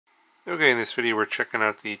Okay, in this video we're checking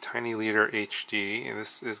out the TinyLeaderHD, and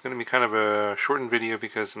this is going to be kind of a shortened video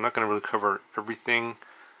because I'm not going to really cover everything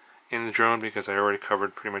in the drone because I already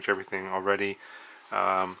covered pretty much everything already.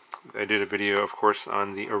 I did a video, of course,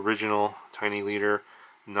 on the original TinyLeader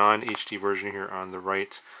non-HD version here on the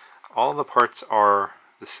right. All the parts are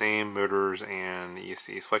the same, motors and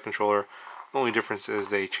ESCs, flight controller. The only difference is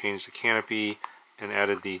they changed the canopy and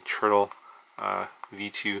added the Turtle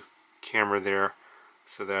V2 camera there,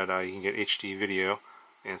 so that you can get HD video.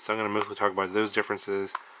 And so I'm going to mostly talk about those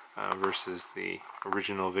differences versus the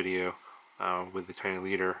original video with the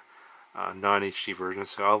TinyLeader non-HD version.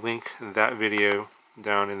 So I'll link that video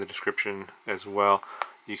down in the description as well.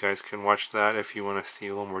 You guys can watch that if you want to see a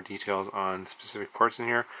little more details on specific parts in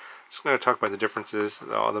here. Just going to talk about the differences.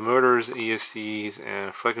 The motors, ESCs,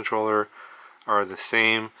 and flight controller are the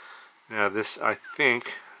same. Now this, I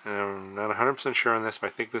think, I'm not 100% sure on this, but I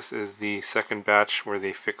think this is the second batch where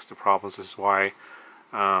they fixed the problems. This is why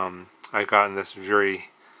I've gotten this very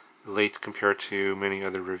late compared to many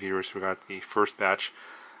other reviewers who got the first batch.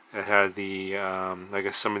 It had the, I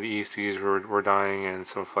guess some of the ECs were dying and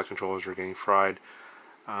some flight controllers were getting fried.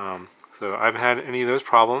 So I haven't had any of those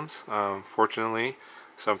problems, fortunately.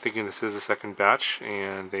 So I'm thinking this is the second batch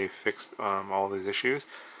and they fixed all these issues.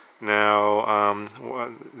 Now,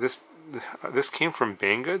 this came from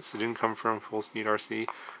Banggood, it didn't come from FullSpeed RC,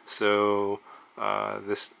 so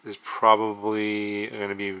this is probably going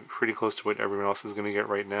to be pretty close to what everyone else is going to get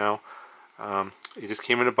right now. It just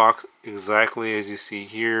came in a box exactly as you see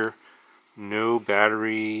here. No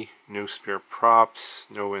battery, no spare props,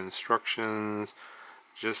 no instructions,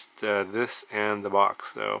 just this and the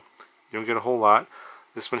box. So you don't get a whole lot.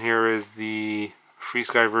 This one here is the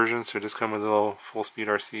FreeSky version, so it just comes with a little FullSpeed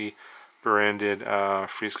RC branded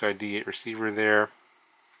FreeSky D8 receiver there.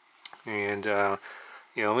 And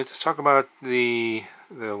let me just talk about the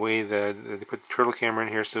way that they put the Turtle camera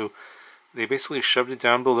in here. So they basically shoved it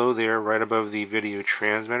down below there, right above the video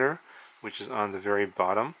transmitter, which is on the very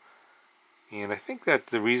bottom. And I think that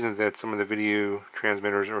the reason that some of the video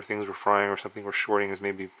transmitters or things were frying or something were shorting is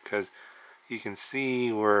maybe because you can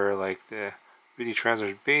see where like the video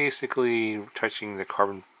transmitter is basically touching the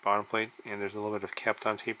carbon bottom plate, and there's a little bit of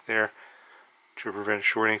Kapton tape there to prevent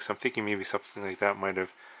shorting. So I'm thinking maybe something like that might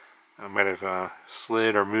have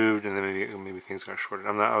slid or moved, and then maybe things got shorted.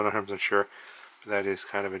 I'm not 100% sure, but that is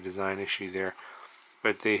kind of a design issue there.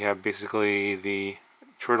 But they have basically the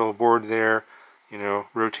Turtle board there,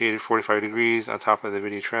 rotated 45 degrees on top of the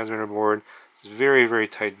video transmitter board. It's a very, very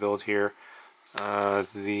tight build here.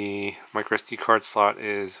 The microSD card slot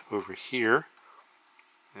is over here.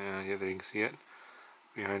 Yeah, there you can see it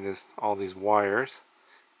behind all these wires.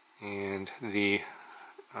 And the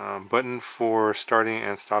button for starting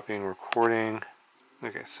and stopping recording.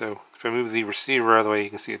 Okay, so if I move the receiver out of the way,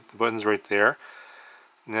 you can see the button's right there.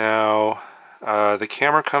 Now, the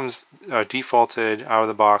camera comes defaulted out of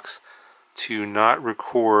the box to not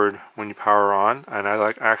record when you power on, and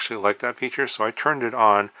I actually like that feature, so I turned it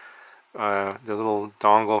on. The little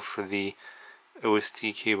dongle for the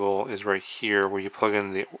OST cable is right here where you plug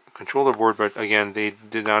in the controller board, but again, they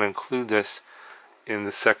did not include this in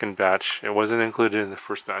the second batch. It wasn't included in the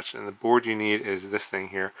first batch, and the board you need is this thing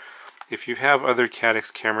here. If you have other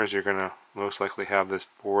Caddx cameras, you're going to most likely have this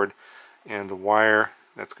board and the wire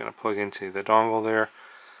that's going to plug into the dongle there,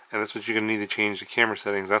 and that's what you're going to need to change the camera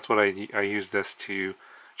settings. That's what I use this to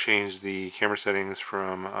change the camera settings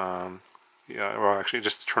from well, actually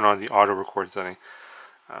just to turn on the auto record setting.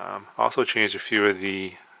 Also changed a few of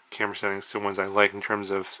the camera settings to ones I like in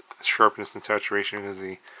terms of sharpness and saturation, because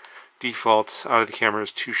the default out of the camera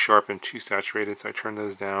is too sharp and too saturated, so I turned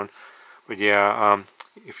those down. But yeah,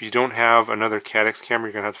 if you don't have another Caddx camera,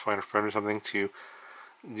 you're going to have to find a friend or something to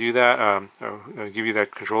do that. I'll give you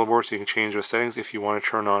that controller board so you can change those settings if you want to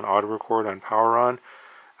turn on auto record on power on.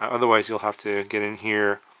 Otherwise, you'll have to get in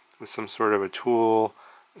here with some sort of a tool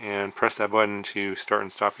and press that button to start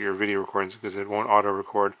and stop your video recordings, because it won't auto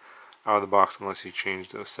record out of the box unless you change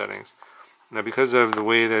those settings. Now, because of the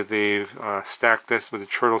way that they've stacked this with the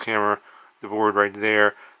Turtle camera, the board right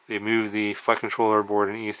there, they moved the flight controller board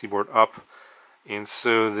and ESC board up, and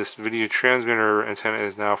so this video transmitter antenna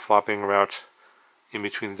is now flopping about in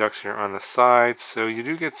between the ducts here on the sides. So you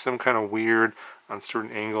do get some kind of weird on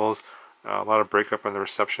certain angles, a lot of breakup on the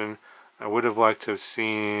reception. I would have liked to have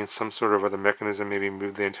seen some sort of other mechanism, maybe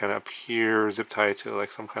move the antenna up here, zip tie it to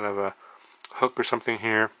like some kind of a hook or something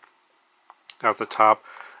here out the top.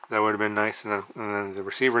 That would have been nice. And then the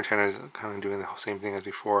receiver antenna is kind of doing the same thing as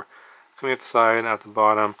before. Coming up the side, out the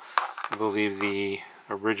bottom, I believe the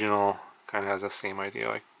original kind of has the same idea,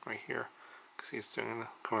 like right here. See, it's doing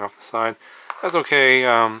coming off the side. That's okay.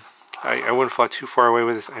 I wouldn't fly too far away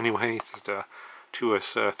with this anyway. It's just a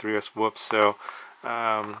 2S, 3S whoop, so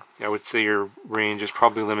I would say your range is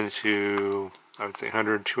probably limited to, I would say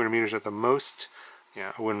 100, 200 meters at the most.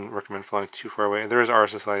 Yeah, I wouldn't recommend flying too far away. There is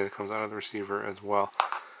RSSI that comes out of the receiver as well.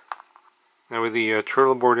 Now with the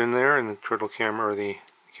turtle board in there and the turtle camera, or the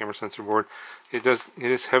camera sensor board, it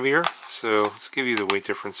is heavier, so let's give you the weight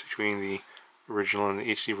difference between the original and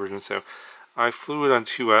the HD version. So I flew it on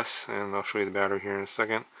 2S, and I'll show you the battery here in a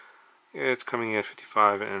second. It's coming at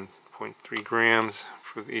 55.3 grams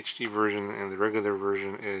for the HD version, and the regular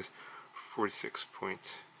version is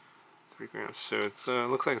 46.3 grams. So it's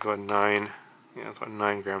looks like it's about 9. Yeah, it's about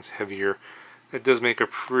 9 grams heavier. That does make a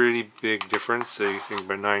pretty big difference. So you think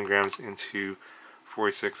about 9 grams into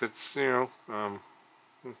 46. It's, you know,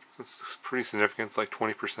 it's pretty significant. It's like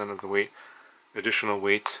 20% of the weight, additional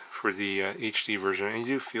weight for the HD version, and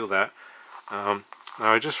you do feel that.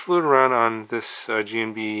 I just flew it around on this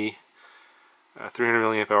GNB 300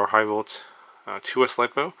 milliamp hour high volt 2S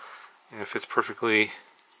lipo, and it fits perfectly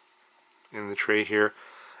in the tray here.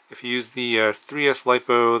 If you use the 3S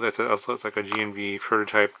lipo, that's also it's like a GNB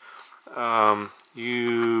prototype,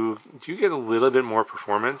 you do get a little bit more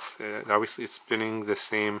performance. Obviously, it's spinning the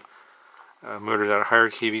same motors at a higher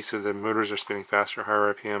kV, so the motors are spinning faster,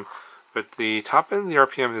 higher RPM. But the top end of the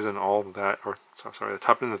RPM isn't all that, or sorry, the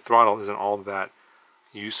top end of the throttle isn't all that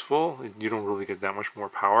useful. You don't really get that much more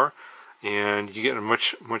power, and you get a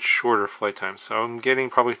much shorter flight time. So I'm getting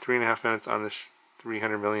probably 3.5 minutes on this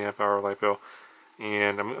 300 milliamp hour lipo,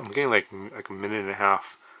 and I'm getting like a minute and a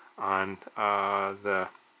half on the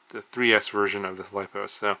 3S version of this lipo.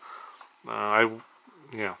 So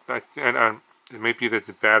it may be that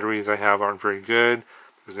the batteries I have aren't very good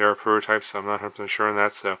because they are prototypes, so I'm not 100% sure on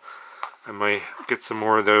that. So I might get some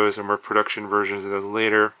more of those or more production versions of those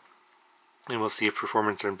later, and we'll see if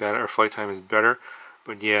performance are better or flight time is better.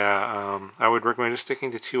 But yeah, I would recommend just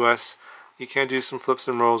sticking to 2S. You can do some flips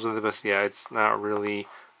and rolls with it, but yeah, it's not really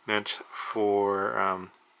meant for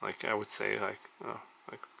like I would say like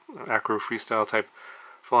acro freestyle type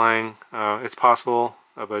flying. It's possible,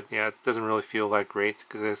 but yeah, it doesn't really feel that great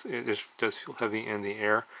because it does feel heavy in the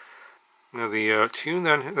air. Now the tune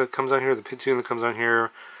that comes on here, the PID tune that comes on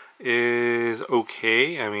here, is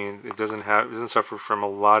okay. I mean, it doesn't suffer from a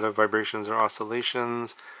lot of vibrations or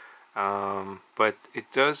oscillations, but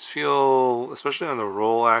it does feel, especially on the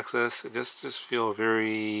roll axis, it just feel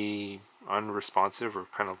very unresponsive or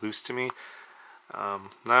kind of loose to me.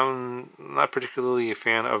 I'm not particularly a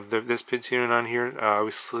fan of this PID tune on here.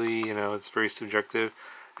 Obviously, you know, it's very subjective.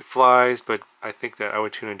 It flies, but I think that I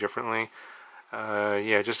would tune it differently.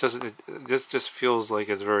 Yeah, it just feels like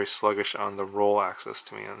it's very sluggish on the roll axis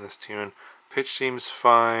to me on this tune. Pitch seems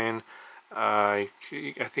fine. I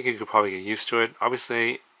think you could probably get used to it.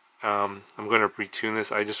 Obviously, I'm going to retune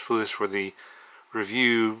this. I just flew this for the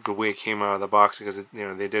review the way it came out of the box because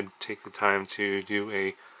they did take the time to do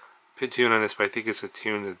a PID tune on this, but I think it's a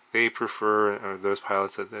tune that they prefer, or those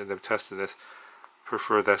pilots that have tested this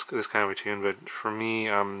prefer this kind of a tune. But for me,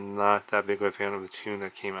 I'm not that big of a fan of the tune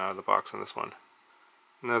that came out of the box on this one.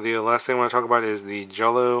 Now the last thing I want to talk about is the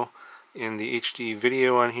jello in the HD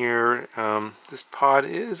video on here. This pod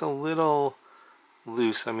is a little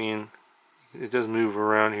loose. I mean, it does move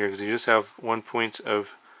around here because you just have one point of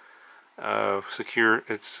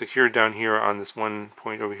it's secured down here on this one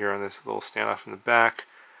point over here on this little standoff in the back,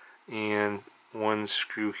 and one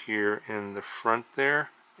screw here in the front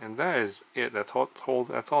there, and that is it. That's all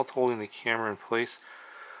holding the camera in place.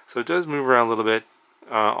 So it does move around a little bit.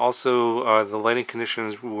 Also, the lighting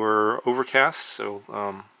conditions were overcast, so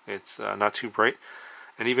it's not too bright.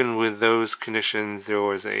 And even with those conditions, there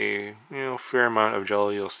was a fair amount of jello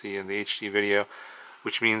you'll see in the HD video,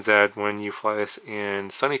 which means that when you fly this in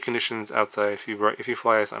sunny conditions outside, if you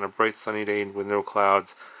fly this on a bright sunny day with no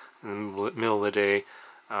clouds in the middle of the day,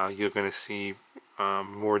 you're going to see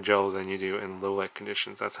more jello than you do in low light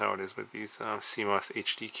conditions. That's how it is with these CMOS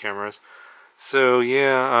HD cameras. So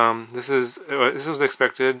yeah, this was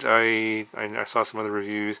expected. I saw some other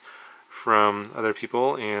reviews from other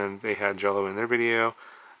people, and they had jello in their video.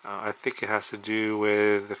 I think it has to do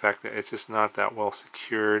with the fact that it's just not that well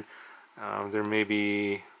secured. There may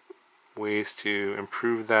be ways to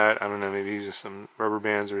improve that. I don't know, maybe use some rubber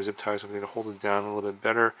bands or zip ties or something to hold it down a little bit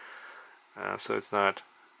better, so it's not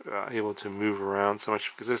able to move around so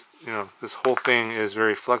much, because this whole thing is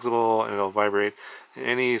very flexible and it'll vibrate, and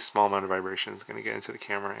any small amount of vibration is going to get into the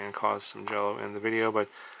camera and cause some jello in the video. But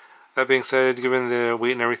that being said, given the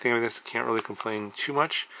weight and everything of this, I can't really complain too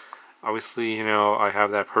much. Obviously, I have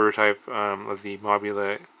that prototype of the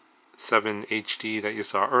Mobula 7 HD that you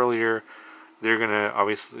saw earlier they're gonna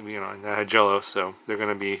obviously, and that had jello, so they're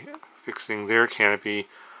gonna be fixing their canopy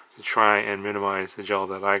to try and minimize the jello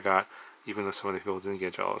that I got, even though some of the people didn't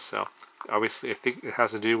get jello. So obviously, I think it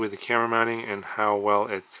has to do with the camera mounting and how well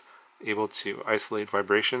it's able to isolate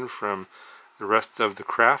vibration from the rest of the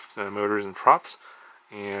craft, motors and props.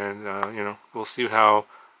 And we'll see how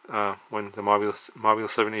when the Mobula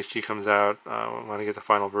 7 HD comes out, when I get the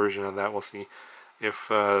final version of that, we'll see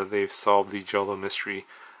if they've solved the jello mystery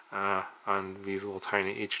on these little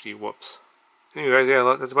tiny HD whoops. Anyway guys,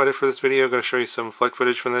 yeah, that's about it for this video. I'm going to show you some flight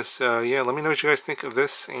footage from this. Yeah, let me know what you guys think of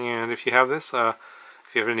this, and if you have this,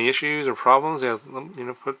 if you have any issues or problems, yeah,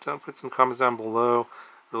 put some comments down below.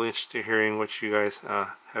 Really interested in hearing what you guys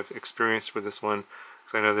have experienced with this one,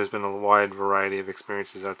 because I know there's been a wide variety of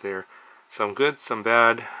experiences out there. Some good, some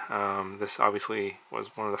bad. This obviously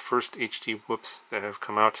was one of the first HD whoops that have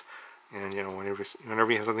come out, and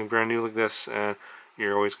whenever you have something brand new like this,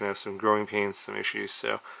 you're always going to have some growing pains, some issues.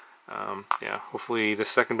 So yeah, hopefully the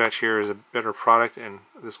second batch here is a better product, and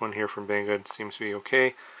this one here from Banggood seems to be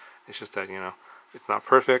okay. It's just that, it's not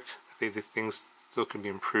perfect. I think the things still can be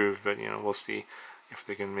improved, but we'll see if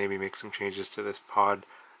they can maybe make some changes to this pod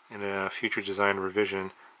in a future design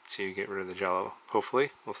revision to get rid of the jello.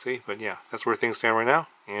 Hopefully, we'll see. But yeah, that's where things stand right now,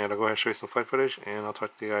 and I'll go ahead and show you some flight footage, and I'll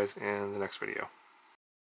talk to you guys in the next video.